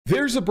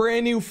There's a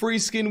brand new free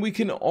skin we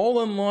can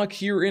all unlock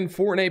here in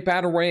Fortnite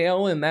Battle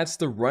Royale, and that's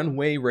the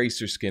Runway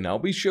Racer skin. I'll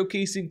be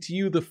showcasing to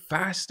you the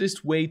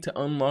fastest way to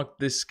unlock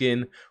this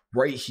skin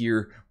right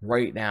here,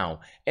 right now.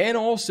 And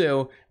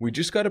also, we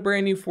just got a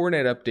brand new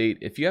Fortnite update.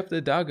 If you have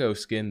the doggo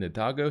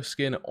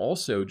skin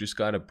also just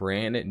got a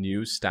brand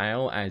new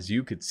style, as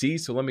you could see.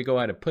 So let me go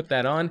ahead and put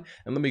that on,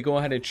 and let me go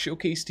ahead and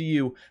showcase to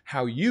you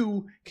how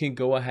you can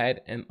go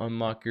ahead and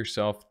unlock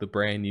yourself the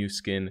brand new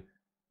skin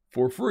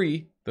for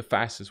free the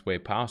fastest way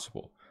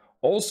possible.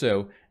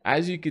 Also,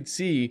 as you can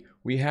see,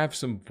 we have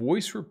some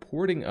voice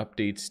reporting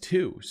updates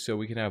too. So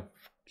we can have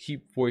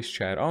keep voice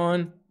chat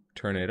on,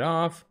 turn it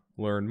off,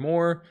 learn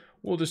more.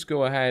 We'll just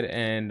go ahead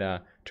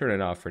and turn it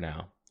off for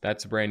now.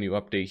 That's a brand new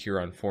update here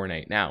on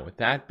Fortnite. Now, with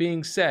that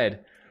being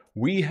said,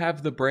 we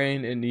have the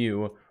brand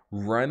new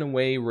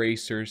Runway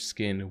Racer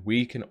skin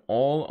we can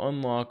all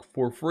unlock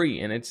for free,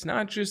 and it's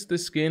not just the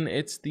skin,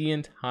 it's the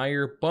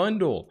entire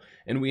bundle,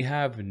 and we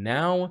have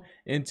now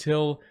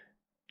until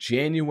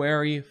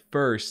January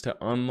 1st to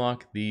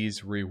unlock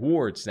these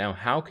rewards. Now,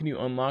 how can you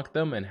unlock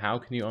them and how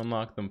can you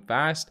unlock them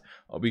fast?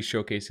 I'll be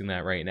showcasing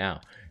that right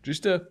now.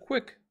 Just a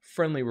quick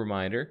friendly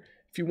reminder,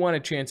 if you want a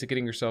chance at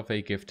getting yourself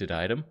a gifted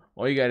item,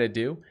 all you gotta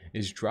do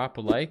is drop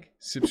a like,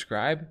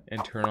 subscribe,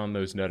 and turn on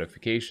those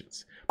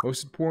notifications.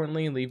 Most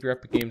importantly, leave your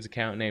Epic Games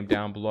account name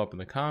down below up in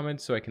the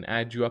comments so I can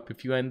add you up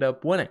if you end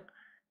up winning.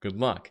 Good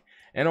luck.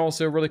 And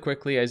also, really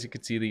quickly, as you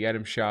can see, the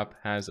item shop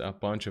has a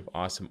bunch of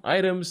awesome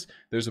items.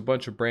 There's a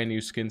bunch of brand new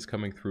skins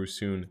coming through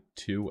soon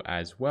too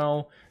as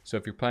well. So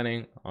if you're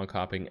planning on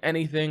copying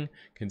anything,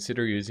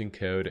 consider using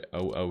code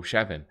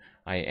 007.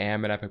 I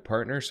am an Epic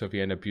partner, so if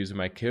you end up using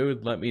my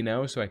code, let me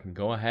know so I can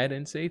go ahead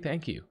and say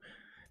thank you.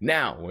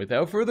 Now,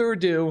 without further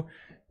ado,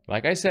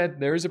 like I said,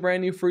 there's a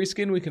brand new free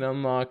skin we can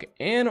unlock,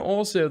 and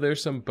also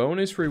there's some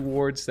bonus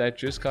rewards that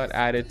just got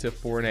added to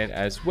Fortnite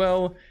as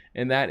well,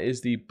 and that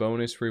is the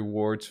bonus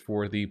rewards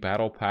for the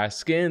Battle Pass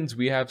skins.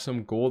 We have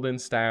some golden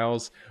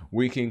styles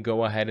we can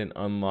go ahead and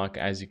unlock.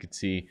 As you can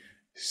see,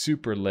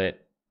 super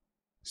lit,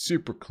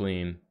 super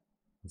clean.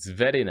 It's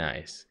very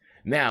nice.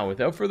 Now,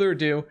 without further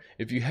ado,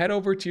 if you head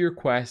over to your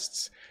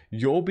quests,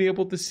 you'll be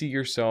able to see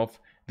yourself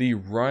the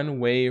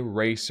Runway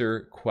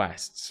Racer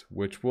quests,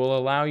 which will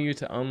allow you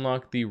to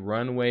unlock the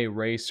Runway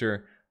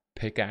Racer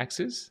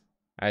pickaxes,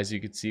 as you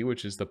can see,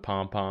 which is the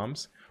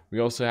pom-poms. We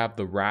also have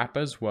the wrap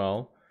as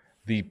well,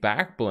 the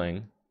back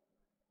bling,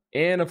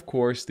 and of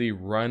course the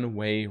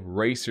Runway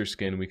Racer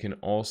skin we can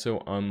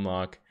also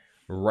unlock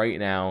right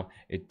now.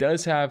 It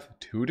does have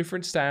two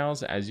different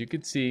styles, as you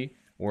can see,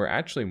 or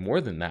actually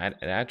more than that.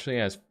 It actually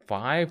has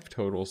 5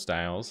 total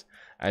styles,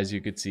 as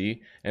you could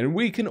see, and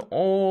we can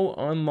all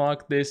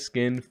unlock this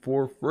skin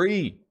for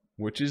free,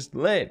 which is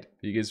lit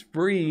because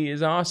free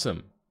is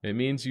awesome. It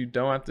means you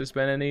don't have to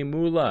spend any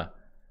moolah,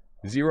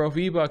 0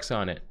 V-Bucks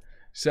on it.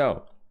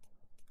 So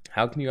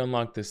how can you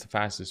unlock this the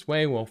fastest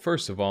way? Well,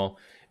 first of all,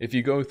 if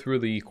you go through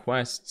the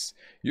quests,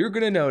 you're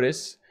gonna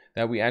notice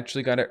that we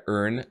actually gotta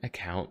earn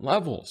account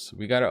levels.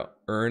 We gotta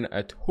earn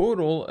a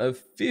total of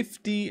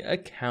 50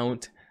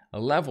 account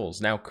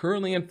levels. Now,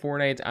 currently in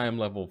Fortnite, I am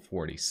level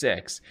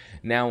 46.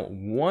 Now,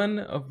 one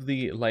of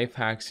the life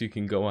hacks you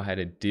can go ahead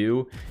and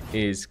do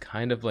is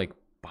kind of like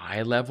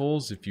buy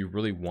levels if you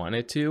really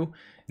wanted to.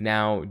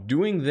 Now,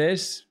 doing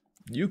this,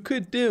 you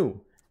could do,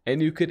 and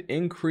you could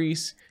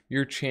increase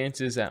your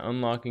chances at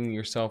unlocking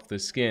yourself the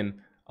skin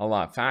a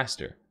lot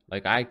faster.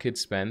 Like, I could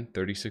spend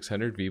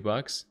 3,600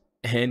 V-Bucks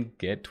and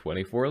get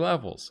 24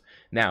 levels.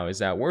 Now, is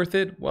that worth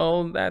it?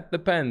 Well, that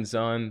depends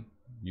on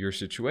your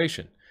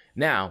situation.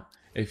 Now,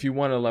 if you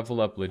want to level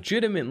up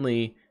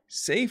legitimately,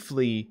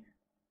 safely,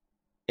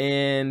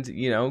 and,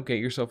 you know, get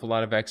yourself a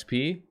lot of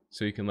XP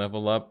so you can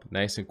level up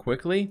nice and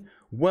quickly,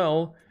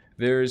 well,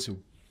 there's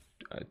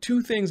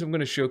 2 things I'm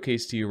going to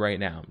showcase to you right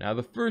now. Now,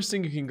 the first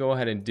thing you can go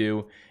ahead and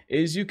do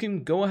is you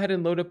can go ahead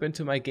and load up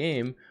into my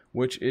game,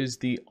 which is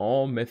the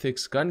All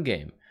Mythics gun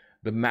game.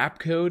 The map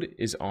code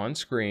is on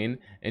screen,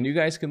 and you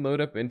guys can load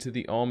up into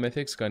the All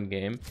Mythics gun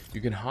game. You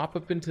can hop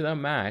up into the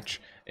match,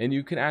 and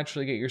you can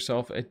actually get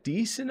yourself a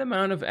decent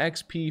amount of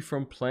XP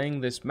from playing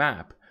this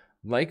map.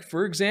 Like,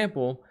 for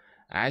example,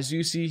 as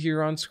you see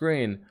here on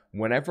screen,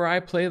 whenever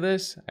I play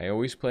this, I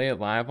always play it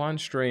live on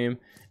stream,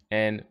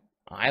 and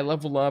I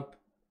level up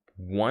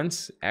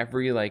once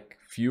every like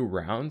few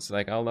rounds.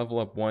 Like, I'll level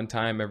up 1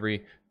 time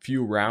every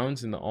few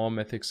rounds in the All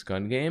Mythics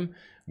gun game,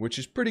 which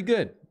is pretty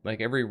good. Like,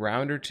 every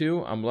round or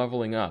 2, I'm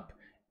leveling up.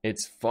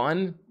 It's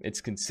fun, it's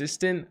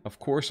consistent. Of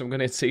course, I'm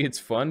gonna say it's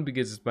fun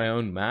because it's my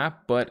own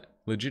map, but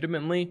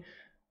legitimately,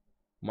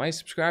 my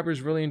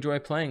subscribers really enjoy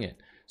playing it.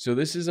 So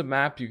this is a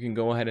map you can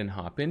go ahead and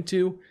hop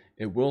into.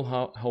 It will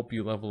help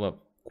you level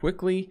up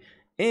quickly,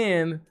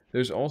 and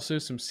there's also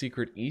some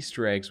secret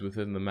Easter eggs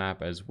within the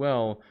map as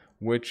well,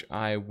 which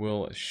I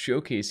will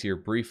showcase here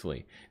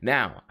briefly.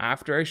 Now,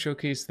 after I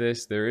showcase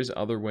this, there is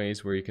other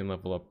ways where you can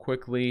level up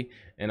quickly,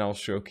 and I'll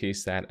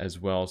showcase that as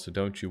well, so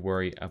don't you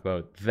worry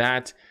about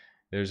that.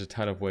 There's a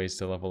ton of ways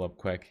to level up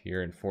quick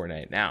here in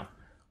Fortnite. Now,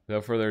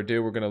 without further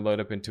ado, we're going to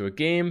load up into a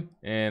game,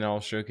 and I'll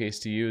showcase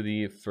to you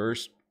the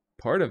first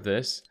part of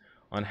this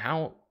on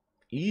how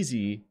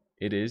easy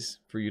it is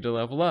for you to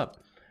level up.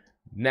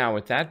 Now,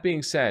 with that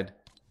being said,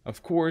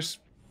 of course,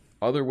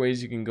 other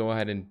ways you can go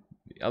ahead and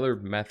other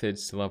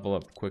methods to level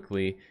up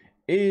quickly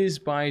is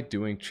by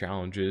doing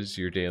challenges,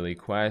 your daily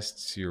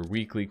quests, your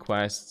weekly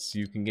quests.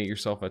 You can get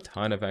yourself a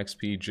ton of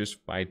XP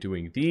just by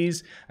doing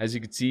these. As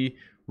you can see,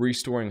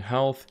 restoring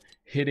health,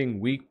 hitting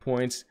weak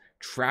points,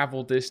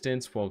 travel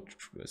distance while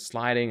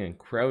sliding and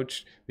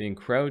being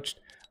crouched.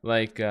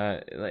 Like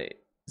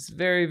it's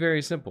very,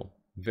 very simple.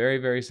 Very,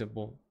 very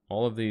simple.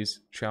 All of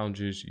these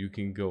challenges you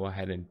can go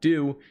ahead and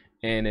do,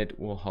 and it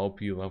will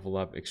help you level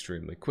up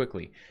extremely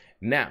quickly.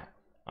 Now,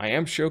 I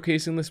am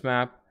showcasing this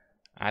map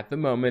at the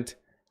moment,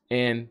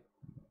 and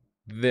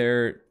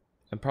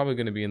I'm probably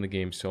going to be in the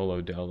game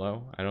solo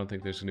dolo. I don't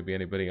think there's going to be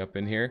anybody up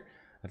in here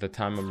at the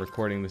time I'm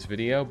recording this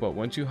video, but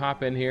once you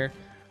hop in here,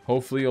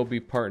 hopefully you'll be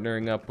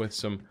partnering up with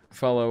some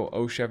fellow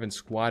O7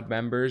 squad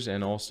members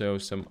and also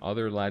some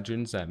other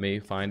legends that may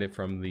find it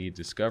from the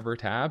Discover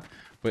tab.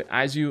 But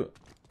as you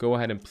go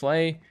ahead and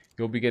play,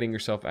 you'll be getting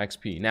yourself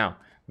XP. Now,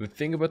 the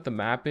thing about the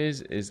map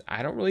is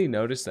I don't really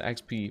notice the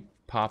XP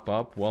pop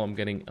up while I'm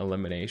getting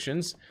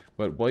eliminations,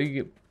 but while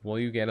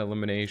you get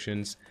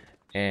eliminations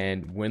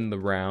and win the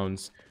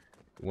rounds,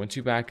 once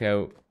you back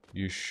out,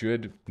 you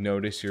should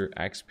notice your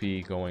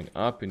XP going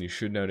up, and you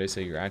should notice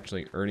that you're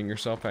actually earning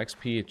yourself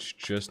XP. It's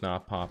just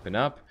not popping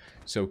up,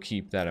 so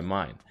keep that in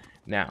mind.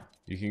 Now,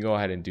 you can go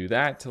ahead and do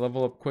that to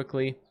level up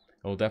quickly. It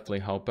will definitely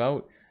help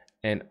out.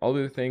 And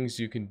other things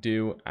you can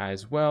do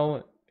as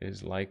well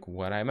is like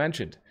what I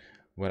mentioned.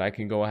 What I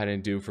can go ahead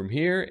and do from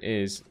here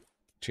is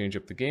change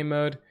up the game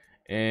mode,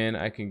 and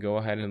I can go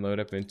ahead and load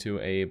up into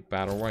a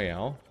battle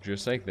royale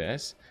just like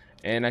this,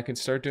 and I can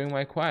start doing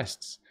my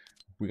quests.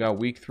 We got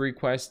week 3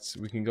 quests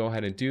we can go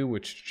ahead and do,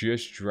 which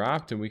just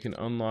dropped, and we can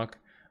unlock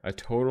a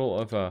total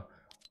of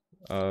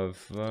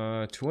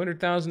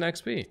 200,000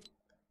 XP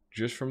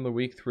just from the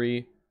week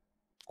 3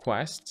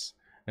 quests.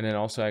 And then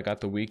also I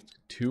got the week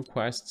 2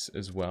 quests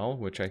as well,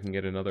 which I can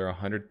get another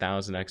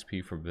 100,000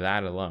 XP from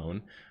that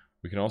alone.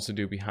 We can also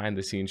do behind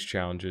the scenes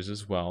challenges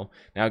as well.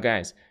 Now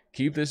guys,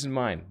 keep this in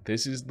mind.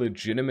 This is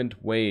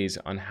legitimate ways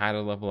on how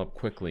to level up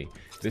quickly.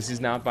 This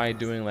is not by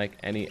doing like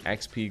any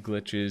XP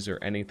glitches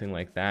or anything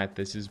like that.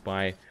 This is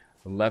by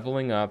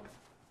leveling up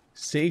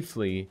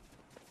safely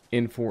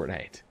in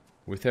Fortnite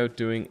without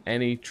doing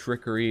any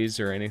trickeries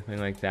or anything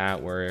like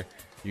that where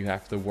you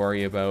have to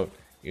worry about,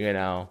 you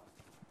know,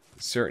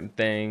 certain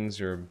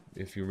things, or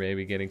if you're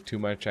maybe getting too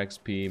much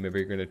XP, maybe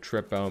you're going to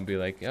trip out and be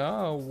like,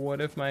 oh,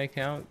 what if my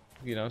account,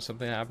 you know,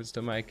 something happens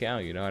to my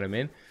account, you know what I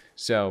mean?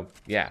 So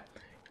yeah.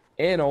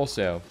 And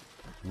also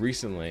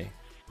recently,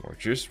 or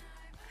just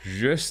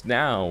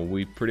now,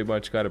 we pretty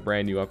much got a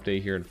brand new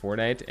update here in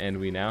Fortnite, and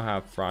we now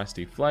have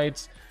Frosty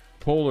Flights.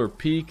 Polar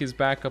Peak is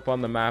back up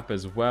on the map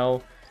as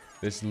well.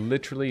 This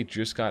literally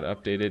just got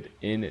updated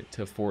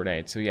into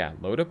Fortnite. So yeah,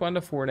 load up onto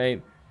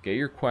Fortnite, get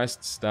your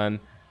quests done.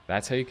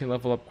 That's how you can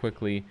level up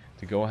quickly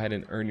to go ahead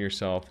and earn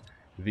yourself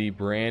the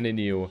brand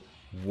new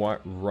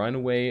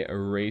Runway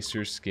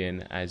Eraser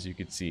skin, as you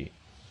can see.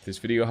 If this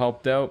video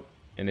helped out,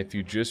 and if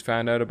you just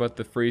found out about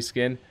the free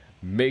skin,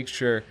 make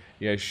sure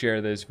you guys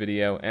share this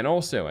video. And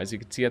also, as you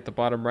can see at the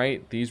bottom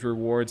right, these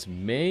rewards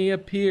may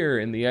appear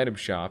in the item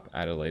shop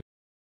at a later